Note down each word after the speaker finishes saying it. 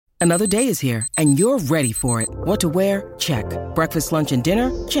Another day is here, and you're ready for it. What to wear? Check. Breakfast, lunch, and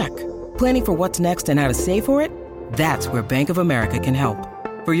dinner? Check. Planning for what's next and how to save for it? That's where Bank of America can help.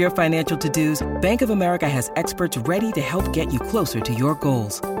 For your financial to-dos, Bank of America has experts ready to help get you closer to your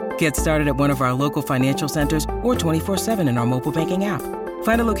goals. Get started at one of our local financial centers or 24/7 in our mobile banking app.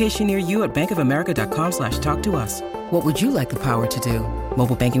 Find a location near you at bankofamerica.com/talktous. What would you like the power to do?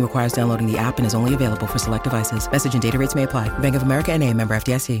 Mobile banking requires downloading the app and is only available for select devices. Message and data rates may apply. Bank of America N.A., member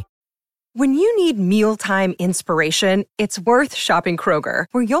FDIC. When you need mealtime inspiration, it's worth shopping Kroger,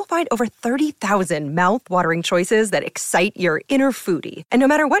 where you'll find over 30,000 mouth-watering choices that excite your inner foodie. And no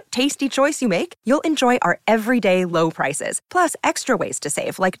matter what tasty choice you make, you'll enjoy our everyday low prices, plus extra ways to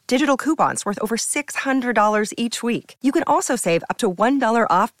save, like digital coupons worth over $600 each week. You can also save up to $1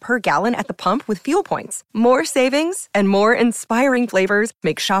 off per gallon at the pump with fuel points. More savings and more inspiring flavors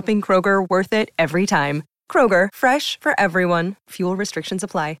make shopping Kroger worth it every time. Kroger, fresh for everyone. Fuel restrictions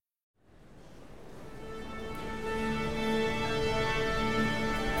apply.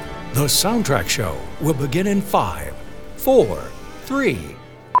 The Soundtrack Show will begin in 5, 4, 3.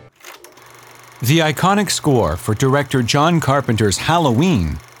 The iconic score for director John Carpenter's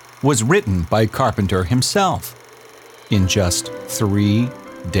Halloween was written by Carpenter himself in just 3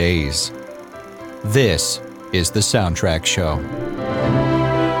 days. This is The Soundtrack Show.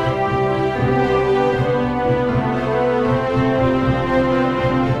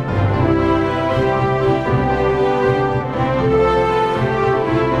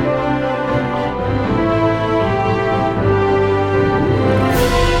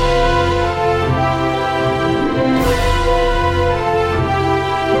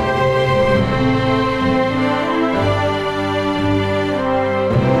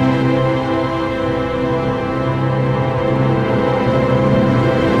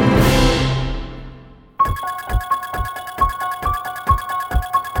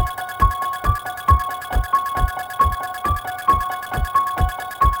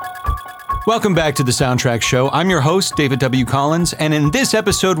 Welcome back to The Soundtrack Show. I'm your host, David W. Collins, and in this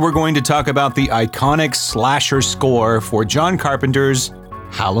episode, we're going to talk about the iconic slasher score for John Carpenter's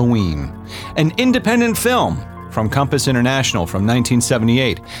Halloween, an independent film from Compass International from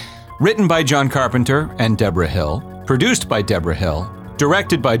 1978, written by John Carpenter and Deborah Hill, produced by Deborah Hill,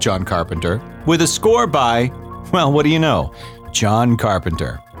 directed by John Carpenter, with a score by, well, what do you know, John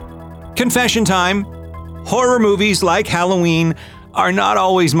Carpenter. Confession time. Horror movies like Halloween are not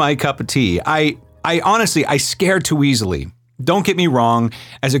always my cup of tea. I honestly scare too easily. Don't get me wrong.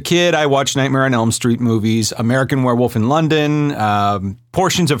 As a kid, I watched Nightmare on Elm Street movies, American Werewolf in London,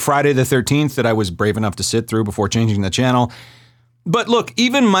 portions of Friday the 13th that I was brave enough to sit through before changing the channel. But look,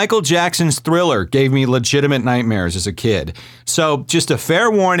 even Michael Jackson's Thriller gave me legitimate nightmares as a kid. So just a fair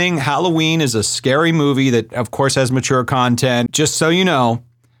warning, Halloween is a scary movie that of course has mature content, just so you know.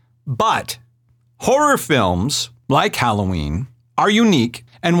 But horror films like Halloween are unique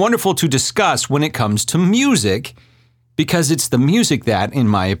and wonderful to discuss when it comes to music, because it's the music that, in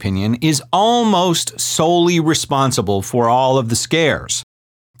my opinion, is almost solely responsible for all of the scares.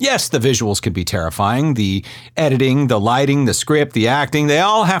 Yes, the visuals can be terrifying, the editing, the lighting, the script, the acting, they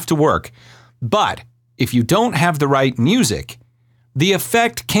all have to work. But if you don't have the right music, the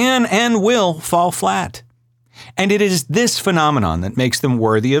effect can and will fall flat. And it is this phenomenon that makes them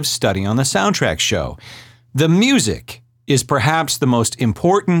worthy of study on the Soundtrack Show. The music is perhaps the most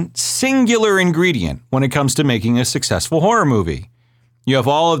important singular ingredient when it comes to making a successful horror movie. You have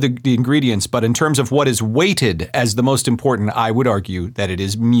all of the ingredients, but in terms of what is weighted as the most important, I would argue that it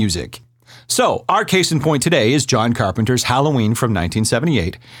is music. So, our case in point today is John Carpenter's Halloween from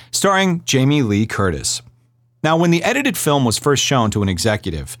 1978, starring Jamie Lee Curtis. Now, when the edited film was first shown to an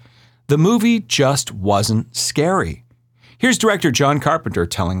executive, the movie just wasn't scary. Here's director John Carpenter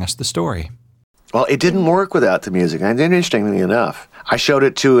telling us the story. Well, it didn't work without the music. And interestingly enough, I showed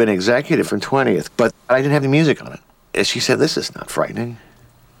it to an executive from 20th, but I didn't have the music on it. And she said, "This is not frightening.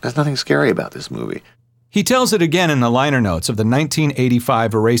 There's nothing scary about this movie." He tells it again in the liner notes of the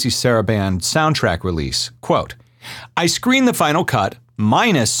 1985 Erasy Sarabande soundtrack release. Quote, "I screened the final cut,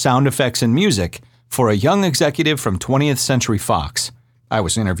 minus sound effects and music, for a young executive from 20th Century Fox. I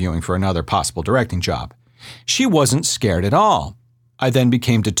was interviewing for another possible directing job. She wasn't scared at all. I then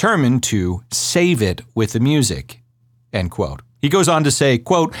became determined to save it with the music." End quote. He goes on to say,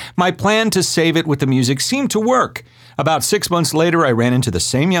 quote, "My plan to save it with the music seemed to work. About 6 months later, I ran into the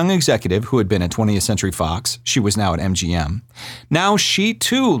same young executive who had been at 20th Century Fox. She was now at MGM. Now she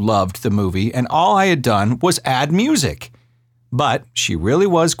too loved the movie, and all I had done was add music. But she really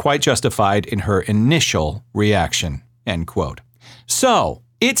was quite justified in her initial reaction." End quote. So,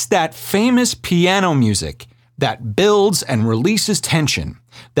 it's that famous piano music that builds and releases tension,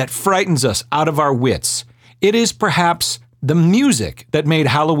 that frightens us out of our wits, it is perhaps the music that made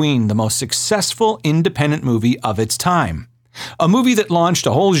Halloween the most successful independent movie of its time. A movie that launched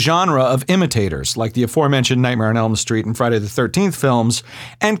a whole genre of imitators, like the aforementioned Nightmare on Elm Street and Friday the 13th films,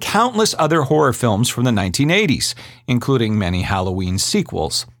 and countless other horror films from the 1980s, including many Halloween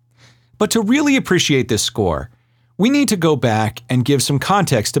sequels. But to really appreciate this score, we need to go back and give some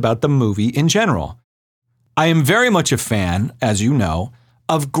context about the movie in general. I am very much a fan, as you know,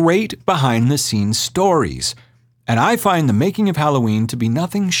 of great behind-the-scenes stories, and I find the making of Halloween to be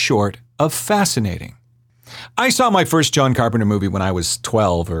nothing short of fascinating. I saw my first John Carpenter movie when I was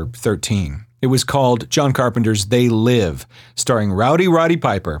 12 or 13. It was called John Carpenter's They Live, starring Rowdy Roddy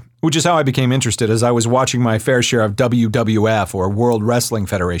Piper, which is how I became interested as I was watching my fair share of WWF or World Wrestling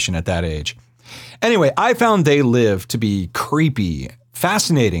Federation at that age. Anyway, I found They Live to be creepy,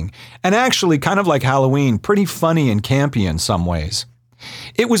 fascinating, and actually kind of like Halloween, pretty funny and campy in some ways.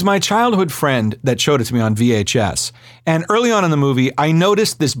 It was my childhood friend that showed it to me on VHS, and early on in the movie, I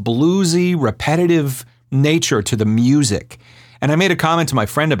noticed this bluesy, repetitive nature to the music. And I made a comment to my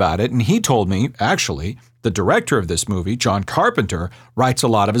friend about it, and he told me, actually, the director of this movie, John Carpenter, writes a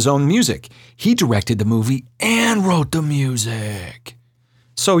lot of his own music. He directed the movie and wrote the music.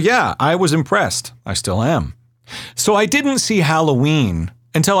 So yeah, I was impressed. I still am. So I didn't see Halloween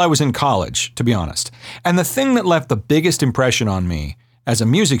until I was in college, to be honest. And the thing that left the biggest impression on me as a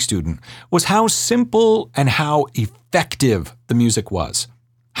music student was how simple and how effective the music was.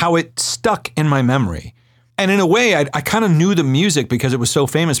 How it stuck in my memory. And in a way, I kind of knew the music because it was so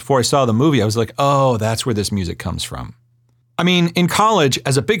famous before I saw the movie. I was like, oh, that's where this music comes from. I mean, in college,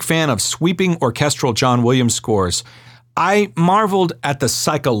 as a big fan of sweeping orchestral John Williams scores, I marveled at the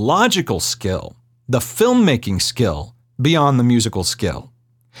psychological skill, the filmmaking skill, beyond the musical skill.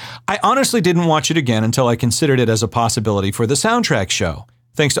 I honestly didn't watch it again until I considered it as a possibility for the soundtrack show.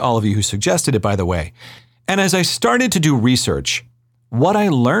 Thanks to all of you who suggested it, by the way. And as I started to do research, what I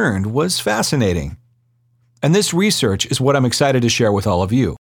learned was fascinating. And this research is what I'm excited to share with all of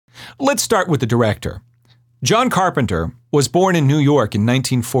you. Let's start with the director. John Carpenter was born in New York in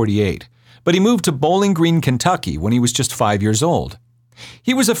 1948, but he moved to Bowling Green, Kentucky when he was just 5 years old.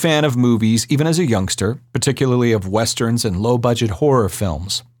 He was a fan of movies even as a youngster, particularly of westerns and low-budget horror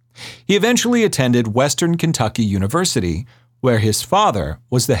films. He eventually attended Western Kentucky University, where his father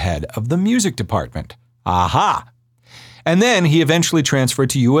was the head of the music department. Aha! And then he eventually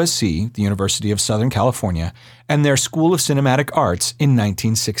transferred to USC, the University of Southern California, and their School of Cinematic Arts in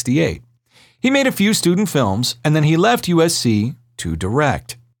 1968. He made a few student films, and then he left USC to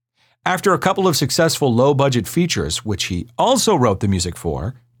direct. After a couple of successful low-budget features, which he also wrote the music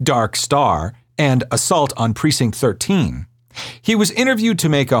for, Dark Star and Assault on Precinct 13, he was interviewed to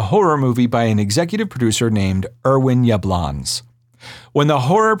make a horror movie by an executive producer named Irwin Yablans. When the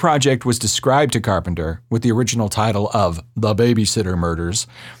horror project was described to Carpenter with the original title of The Babysitter Murders,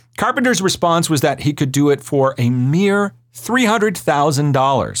 Carpenter's response was that he could do it for a mere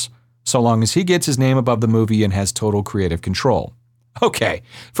 $300,000, so long as he gets his name above the movie and has total creative control. Okay,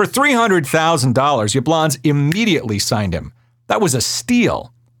 for $300,000, Yablans immediately signed him. That was a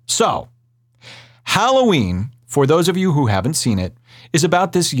steal. So, Halloween, for those of you who haven't seen it, is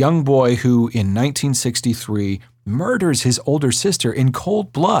about this young boy who, in 1963, murders his older sister in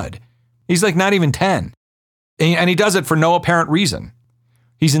cold blood. He's like not even 10. And he does it for no apparent reason.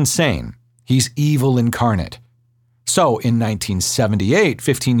 He's insane. He's evil incarnate. So in 1978,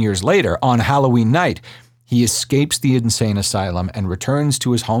 15 years later, on Halloween night, he escapes the insane asylum and returns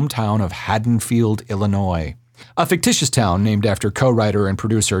to his hometown of Haddonfield, Illinois, a fictitious town named after co-writer and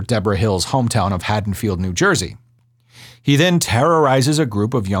producer Deborah Hill's hometown of Haddonfield, New Jersey. He then terrorizes a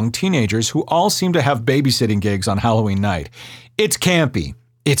group of young teenagers who all seem to have babysitting gigs on Halloween night. It's campy,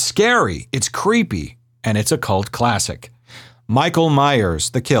 it's scary, it's creepy, and it's a cult classic. Michael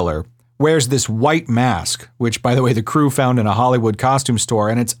Myers, the killer, wears this white mask, which, by the way, the crew found in a Hollywood costume store,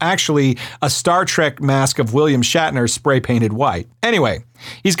 and it's actually a Star Trek mask of William Shatner spray-painted white. Anyway,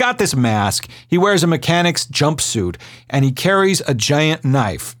 he's got this mask, he wears a mechanic's jumpsuit, and he carries a giant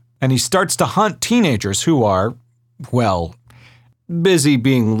knife, and he starts to hunt teenagers who are, well, busy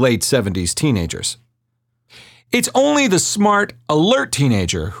being late 70s teenagers. It's only the smart, alert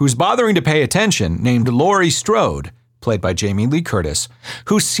teenager who's bothering to pay attention, named Laurie Strode, played by Jamie Lee Curtis,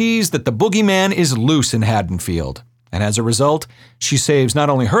 who sees that the boogeyman is loose in Haddonfield. And as a result, she saves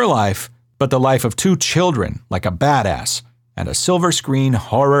not only her life, but the life of 2 children like a badass, and a silver screen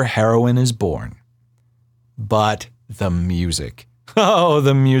horror heroine is born. But the music. Oh,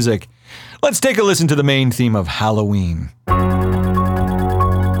 the music. Let's take a listen to the main theme of Halloween.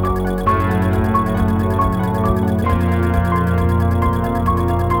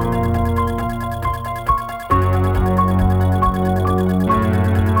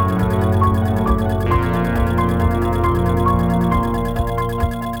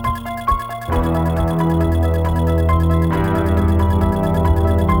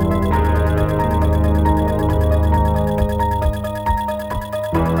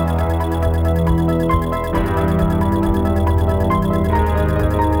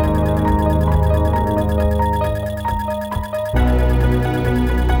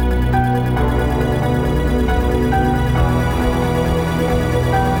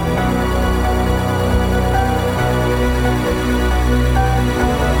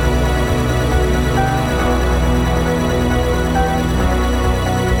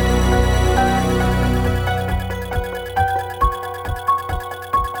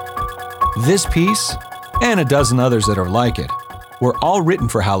 This piece, and a dozen others that are like it, were all written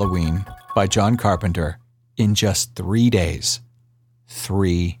for Halloween by John Carpenter in just 3 days.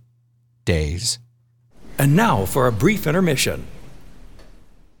 3 days. And now for a brief intermission.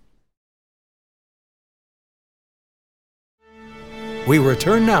 We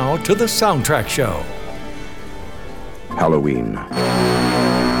return now to the Soundtrack Show. Halloween.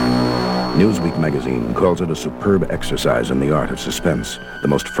 Newsweek magazine calls it a superb exercise in the art of suspense, the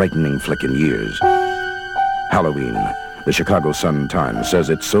most frightening flick in years. Halloween. The Chicago Sun-Times says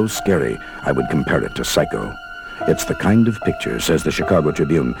it's so scary, I would compare it to Psycho. It's the kind of picture, says the Chicago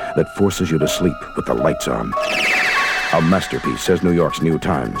Tribune, that forces you to sleep with the lights on. A masterpiece, says New York's New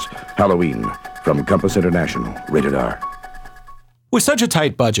Times. Halloween, from Compass International, rated R. With such a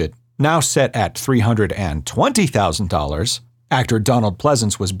tight budget, now set at $320,000, actor Donald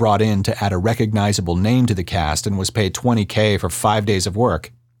Pleasance was brought in to add a recognizable name to the cast and was paid $20,000 for 5 days of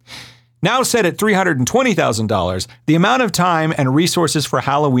work. Now set at $320,000, the amount of time and resources for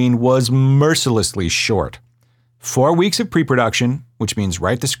Halloween was mercilessly short. 4 weeks of pre-production, which means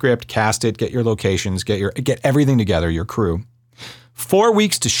write the script, cast it, get your locations, get everything together, your crew. 4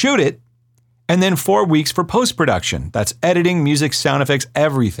 weeks to shoot it, and then 4 weeks for post-production. That's editing, music, sound effects,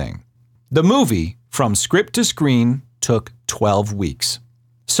 everything. The movie, from script to screen, took 12 weeks.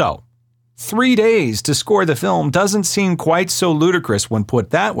 So, 3 days to score the film doesn't seem quite so ludicrous when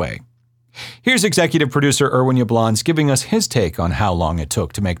put that way. Here's executive producer Irwin Yablans giving us his take on how long it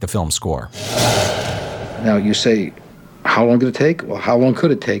took to make the film score. Now, you say, how long did it take? Well, how long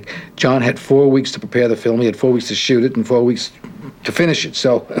could it take? John had 4 weeks to prepare the film. He had 4 weeks to shoot it and 4 weeks to finish it.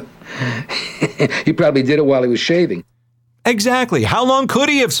 So he probably did it while he was shaving. Exactly. How long could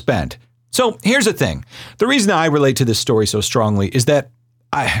he have spent? So here's the thing. The reason I relate to this story so strongly is that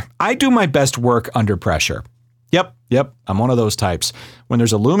I do my best work under pressure. Yep, I'm one of those types. When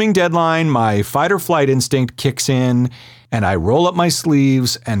there's a looming deadline, my fight or flight instinct kicks in, and I roll up my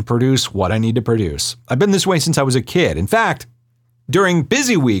sleeves and produce what I need to produce. I've been this way since I was a kid. In fact, during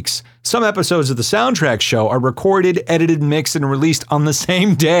busy weeks, some episodes of the Soundtrack Show are recorded, edited, mixed, and released on the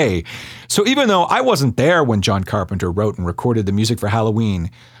same day. So even though I wasn't there when John Carpenter wrote and recorded the music for Halloween,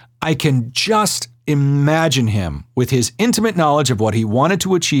 I can just imagine him, with his intimate knowledge of what he wanted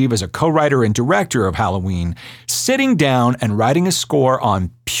to achieve as a co-writer and director of Halloween, sitting down and writing a score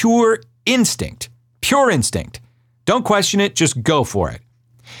on pure instinct. Pure instinct. Don't question it, just go for it.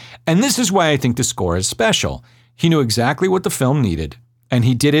 And this is why I think the score is special. He knew exactly what the film needed, and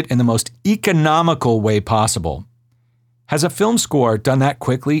he did it in the most economical way possible. Has a film score done that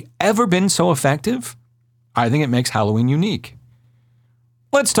quickly ever been so effective? I think it makes Halloween unique.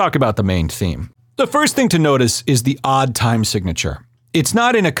 Let's talk about the main theme. The first thing to notice is the odd time signature. It's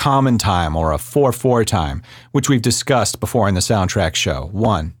not in a common time or a 4/4 time, which we've discussed before in the Soundtrack Show.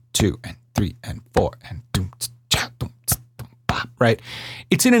 1, 2, and 3, and 4, and doom, cha, doom, bop, right?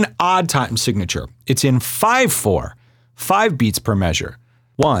 It's in an odd time signature. It's in 5/4, 5 beats per measure.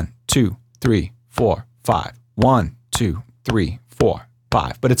 1, 2, 3, 4, 5. 1, 2, 3, 4,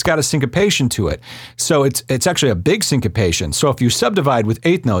 5. But it's got a syncopation to it. So it's actually a big syncopation. So if you subdivide with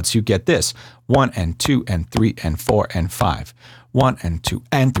eighth notes, you get this. 1 and 2 and 3 and 4 and 5. 1 and 2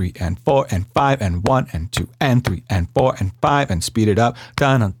 and 3 and 4 and 5 and 1 and 2 and 3 and 4 and 5 and speed it up.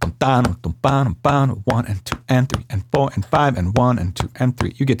 1 and 2 and 3 and 4 and 5 and 1 and 2 and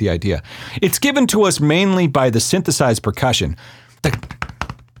 3. You get the idea. It's given to us mainly by the synthesized percussion,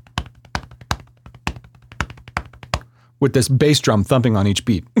 with this bass drum thumping on each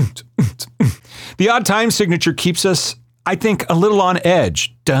beat. The odd time signature keeps us, I think, a little on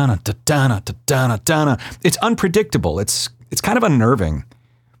edge. It's unpredictable. It's kind of unnerving.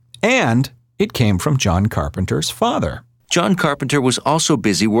 And it came from John Carpenter's father. John Carpenter was also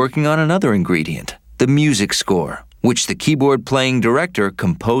busy working on another ingredient, the music score, which the keyboard-playing director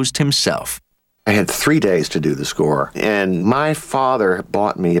composed himself. I had 3 days to do the score, and my father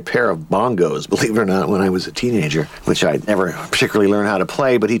bought me a pair of bongos, believe it or not, when I was a teenager, which I never particularly learned how to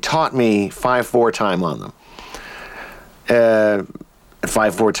play, but he taught me 5/4 time on them.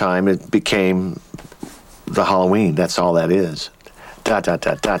 5/4 time, it became the Halloween. That's all that is. Da da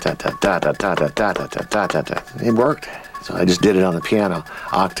da da da da da da da da da da da da da. It worked. So I just did it on the piano,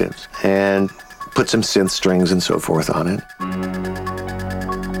 octaves, and put some synth strings and so forth on it.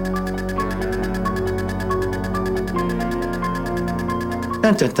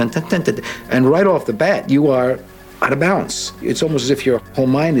 And right off the bat, you are out of balance. It's almost as if your whole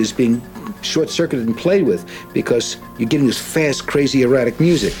mind is being short-circuited and played with because you're getting this fast, crazy, erratic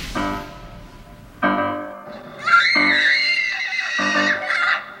music.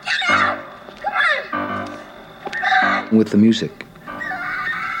 With the music,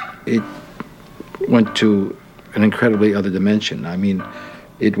 it went to an incredibly other dimension. I mean,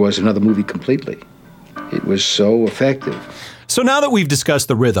 it was another movie completely. It was so effective. So now that we've discussed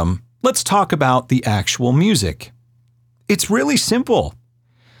the rhythm, let's talk about the actual music. It's really simple.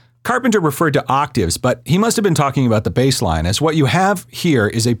 Carpenter referred to octaves, but he must have been talking about the bass line, as what you have here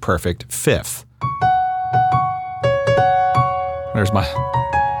is a perfect fifth.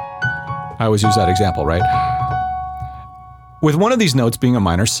 I always use that example, right? With one of these notes being a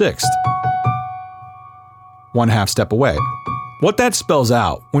minor sixth. 1/2 step away. What that spells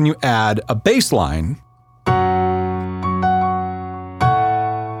out when you add a bass line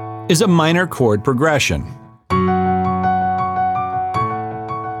is a minor chord progression.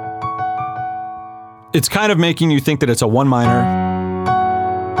 It's kind of making you think that it's a 1 minor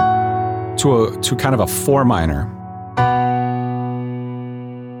to kind of a 4 minor.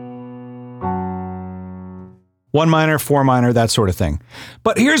 One minor, 4 minor, that sort of thing.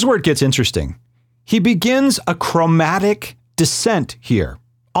 But here's where it gets interesting. He begins a chromatic descent here.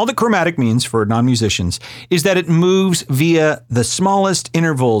 All that chromatic means for non-musicians is that it moves via the smallest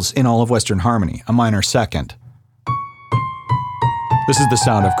intervals in all of Western harmony, a minor second. This is the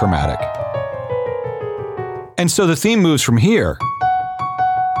sound of chromatic. And so the theme moves from here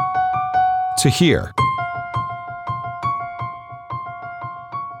to here.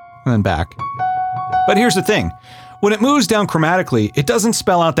 And then back. But here's the thing. When it moves down chromatically, it doesn't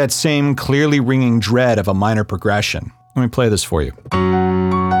spell out that same clearly ringing dread of a minor progression. Let me play this for you.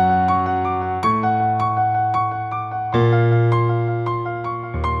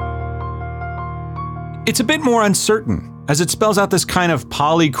 It's a bit more uncertain, as it spells out this kind of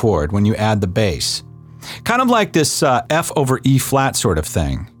polychord when you add the bass. Kind of like this F over E flat sort of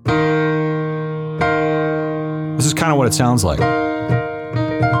thing. This is kind of what it sounds like.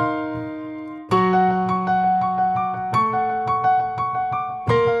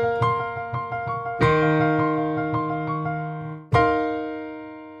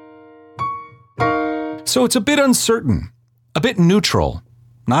 So it's a bit uncertain, a bit neutral,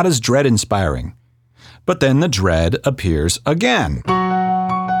 not as dread-inspiring. But then the dread appears again.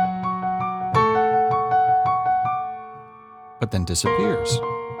 But then disappears,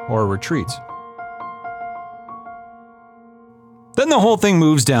 or retreats. Then the whole thing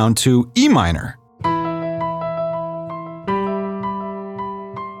moves down to E minor.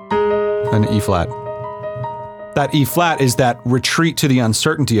 Then E flat. That E flat is that retreat to the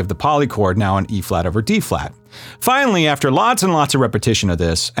uncertainty of the polychord, now an E flat over D flat. Finally, after lots and lots of repetition of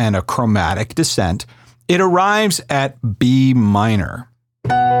this and a chromatic descent, it arrives at B minor,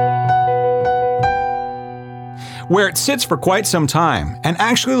 where it sits for quite some time and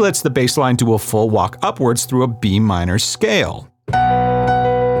actually lets the bass line do a full walk upwards through a B minor scale.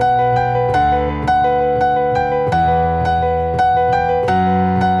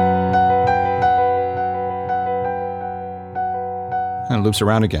 And it loops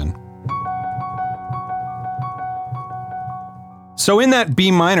around again. So in that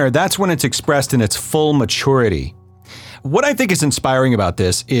B minor, that's when it's expressed in its full maturity. What I think is inspiring about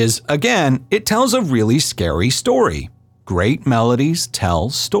this is, again, it tells a really scary story. Great melodies tell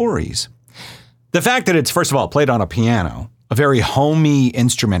stories. The fact that it's, first of all, played on a piano, a very homey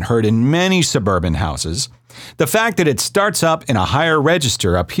instrument heard in many suburban houses. The fact that it starts up in a higher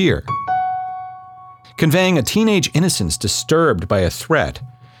register up here, conveying a teenage innocence disturbed by a threat,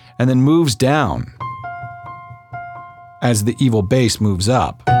 and then moves down as the evil bass moves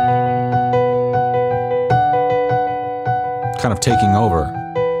up, kind of taking over.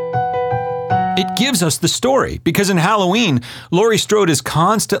 It gives us the story, because in Halloween, Laurie Strode is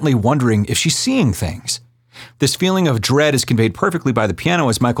constantly wondering if she's seeing things. This feeling of dread is conveyed perfectly by the piano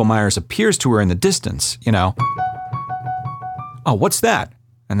as Michael Myers appears to her in the distance, you know. Oh, what's that?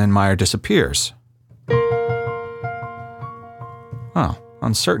 And then Meyer disappears. Oh,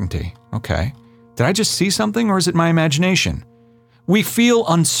 uncertainty. Okay. Did I just see something, or is it my imagination? We feel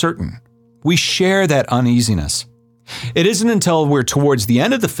uncertain. We share that uneasiness. It isn't until we're towards the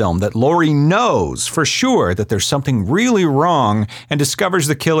end of the film that Laurie knows for sure that there's something really wrong and discovers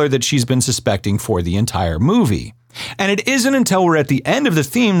the killer that she's been suspecting for the entire movie. And it isn't until we're at the end of the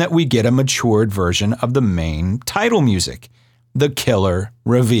theme that we get a matured version of the main title music, The Killer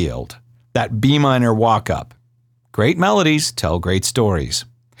Revealed, that B minor walk-up. Great melodies tell great stories.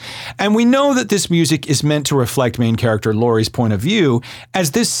 And we know that this music is meant to reflect main character Laurie's point of view,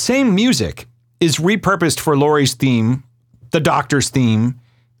 as this same music is repurposed for Laurie's theme, the doctor's theme,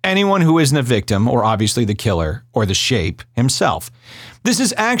 anyone who isn't a victim, or obviously the killer, or the shape himself. This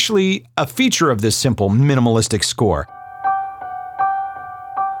is actually a feature of this simple, minimalistic score.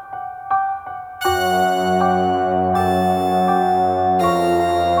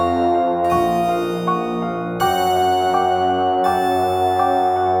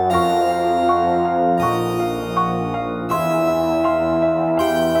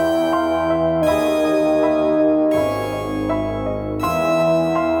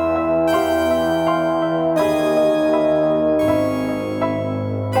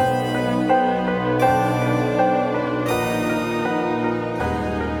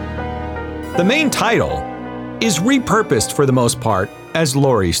 The main title is repurposed for the most part as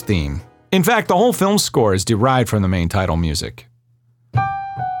Laurie's theme. In fact, the whole film score is derived from the main title music.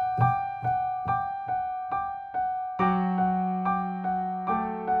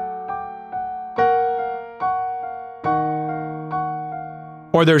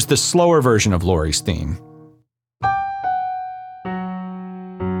 Or there's the slower version of Laurie's theme.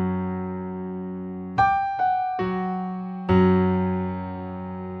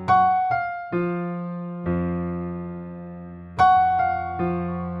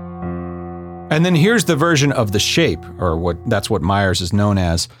 And then here's the version of The Shape, or that's what Myers is known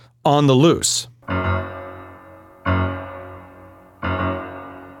as, On the Loose.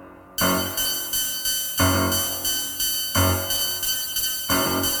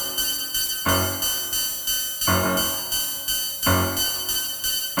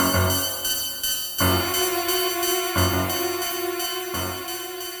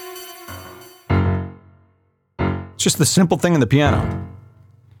 It's just the simple thing in the piano,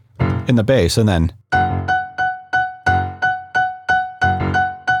 in the bass, and then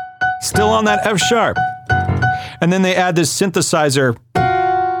still on that F sharp. And then they add this synthesizer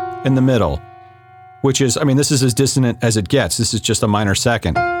in the middle, which is, I mean, this is as dissonant as it gets. This is just a minor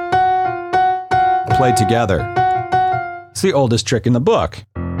second played together. It's the oldest trick in the book.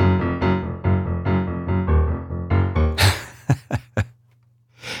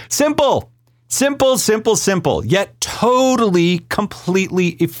 Simple. Simple, simple, simple, yet totally, completely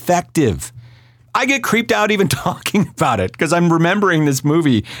effective. I get creeped out even talking about it because I'm remembering this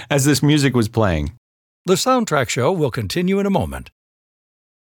movie as this music was playing. The Soundtrack Show will continue in a moment.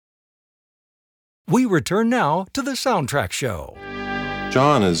 We return now to the Soundtrack Show.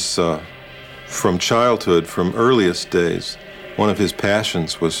 John is, from childhood, from earliest days, one of his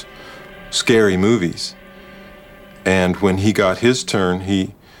passions was scary movies. And when he got his turn,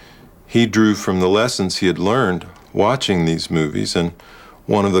 he drew from the lessons he had learned watching these movies, and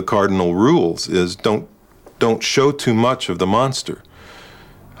one of the cardinal rules is don't show too much of the monster.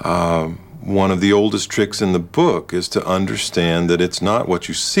 One of the oldest tricks in the book is to understand that it's not what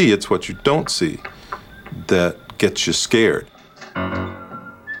you see, it's what you don't see that gets you scared.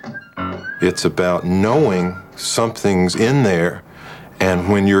 It's about knowing something's in there, and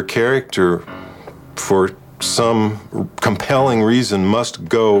when your character, for some compelling reason, must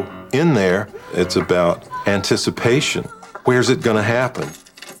go in there, it's about anticipation. Where's it going to happen?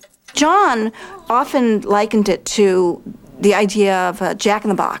 John often likened it to the idea of a Jack in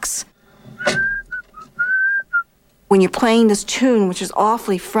the Box. When you're playing this tune, which is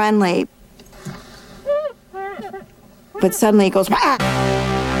awfully friendly, but suddenly it goes, ah!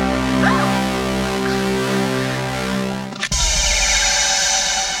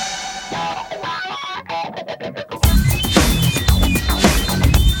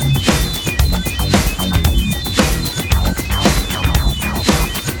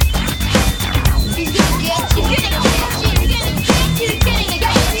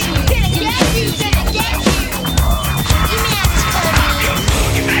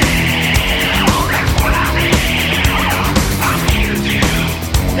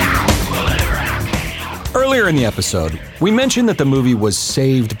 Earlier in the episode, we mentioned that the movie was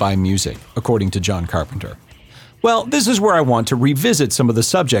saved by music, according to John Carpenter. Well, this is where I want to revisit some of the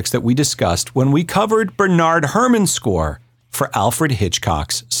subjects that we discussed when we covered Bernard Herrmann's score for Alfred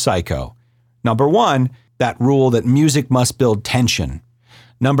Hitchcock's Psycho. Number 1, that rule that music must build tension.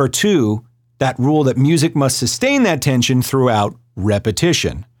 Number 2, that rule that music must sustain that tension throughout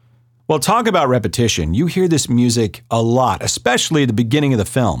repetition. Well, talk about repetition. You hear this music a lot, especially at the beginning of the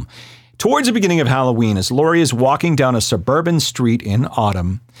film. Towards the beginning of Halloween, as Laurie is walking down a suburban street in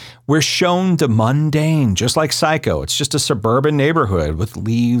autumn, we're shown the mundane, just like Psycho. It's just a suburban neighborhood with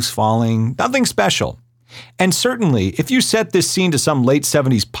leaves falling, nothing special. And certainly, if you set this scene to some late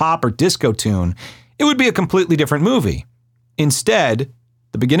 70s pop or disco tune, it would be a completely different movie. Instead,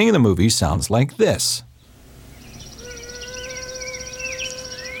 the beginning of the movie sounds like this.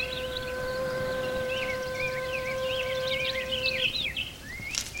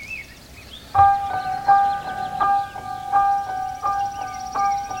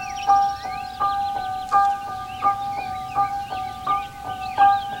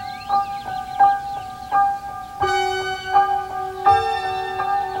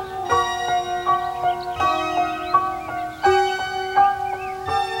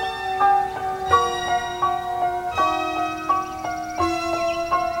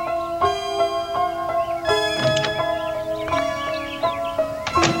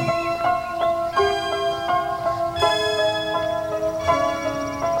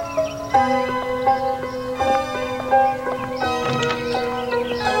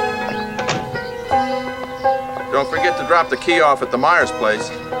 Don't forget to drop the key off at the Myers place.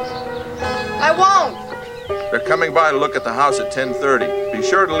 I won't. They're coming by to look at the house at 10:30. Be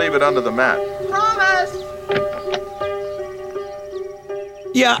sure to leave it under the mat. Promise.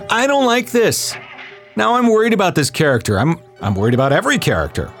 Yeah, I don't like this. Now I'm worried about this character. I'm worried about every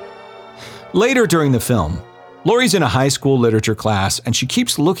character. Later during the film, Laurie's in a high school literature class and she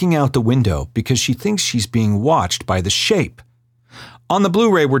keeps looking out the window because she thinks she's being watched by The Shape. On the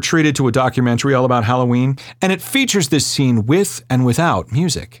Blu-ray, we're treated to a documentary all about Halloween, and it features this scene with and without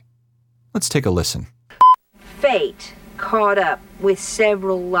music. Let's take a listen. Fate caught up with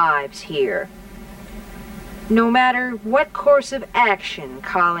several lives here. No matter what course of action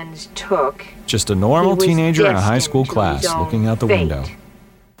Collins took, just a normal teenager in a high school class looking out the window.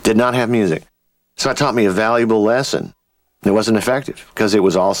 Did not have music. So it taught me a valuable lesson. It wasn't effective because it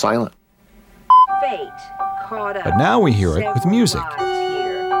was all silent. Fate caught up. But now we hear it with music.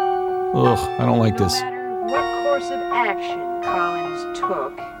 Ugh, I don't like this. No matter what course of action Collins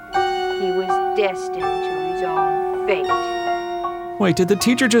took, he was destined to his own fate. Wait, did the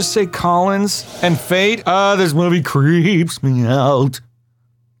teacher just say Collins and fate? This movie creeps me out.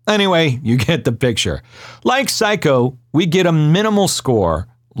 Anyway, you get the picture. Like Psycho, we get a minimal score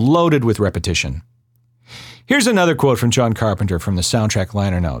loaded with repetition. Here's another quote from John Carpenter from the soundtrack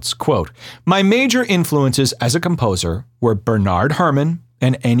liner notes. Quote, "My major influences as a composer were Bernard Herrmann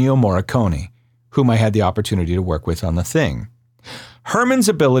and Ennio Morricone, whom I had the opportunity to work with on The Thing. Herrmann's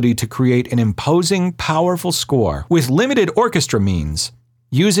ability to create an imposing, powerful score with limited orchestra means,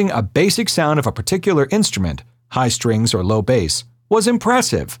 using a basic sound of a particular instrument, high strings or low bass, was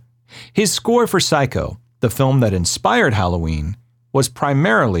impressive. His score for Psycho, the film that inspired Halloween, was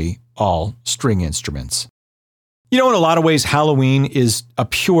primarily all string instruments." You know, in a lot of ways, Halloween is a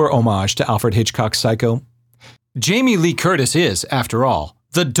pure homage to Alfred Hitchcock's Psycho. Jamie Lee Curtis is, after all,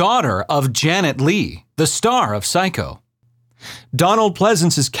 the daughter of Janet Leigh, the star of Psycho. Donald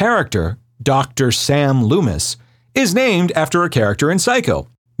Pleasance's character, Dr. Sam Loomis, is named after a character in Psycho,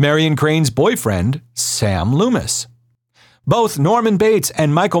 Marion Crane's boyfriend, Sam Loomis. Both Norman Bates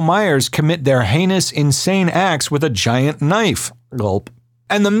and Michael Myers commit their heinous, insane acts with a giant knife. Gulp.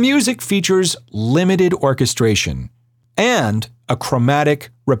 And the music features limited orchestration and a chromatic,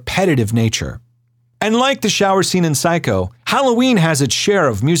 repetitive nature. And like the shower scene in Psycho, Halloween has its share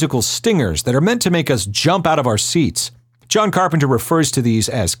of musical stingers that are meant to make us jump out of our seats. John Carpenter refers to these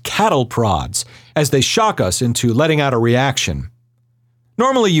as cattle prods, as they shock us into letting out a reaction.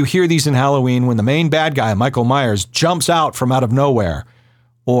 Normally you hear these in Halloween when the main bad guy, Michael Myers, jumps out from out of nowhere,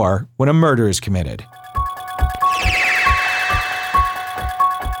 or when a murder is committed.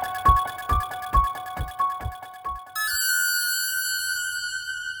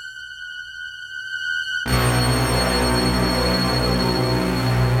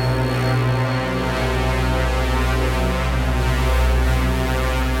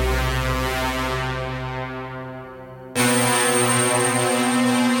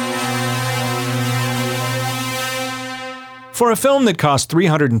 For a film that cost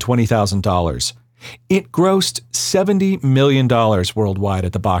 $320,000, it grossed $70 million worldwide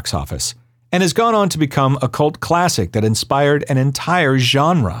at the box office and has gone on to become a cult classic that inspired an entire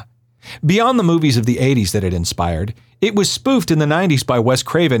genre. Beyond the movies of the 80s that it inspired, it was spoofed in the 90s by Wes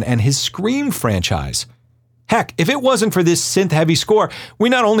Craven and his Scream franchise. Heck, if it wasn't for this synth-heavy score, we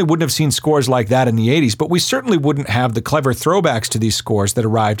not only wouldn't have seen scores like that in the 80s, but we certainly wouldn't have the clever throwbacks to these scores that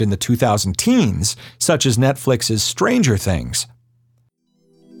arrived in the 2010s, such as Netflix's Stranger Things.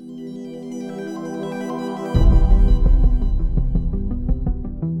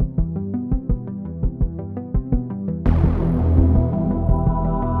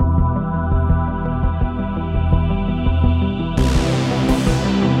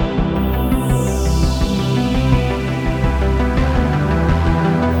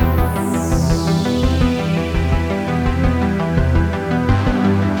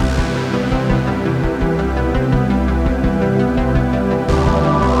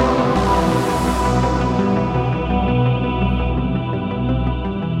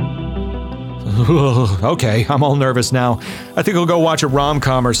 Okay, I'm all nervous now. I think I'll go watch a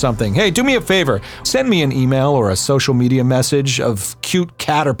rom-com or something. Hey, do me a favor. Send me an email or a social media message of cute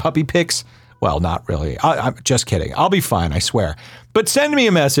cat or puppy pics. Well, not really. I'm just kidding. I'll be fine, I swear. But send me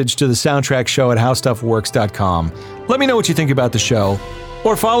a message to the soundtrack show at howstuffworks.com. Let me know what you think about the show.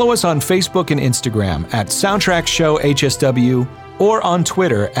 Or follow us on Facebook and Instagram at Soundtrack Show HSW or on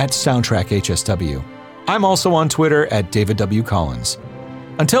Twitter at Soundtrack HSW. I'm also on Twitter at David W. Collins.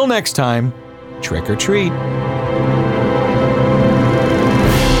 Until next time, trick or treat.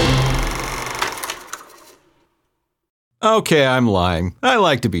 Okay, I'm lying. I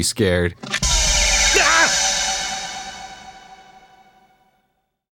like to be scared.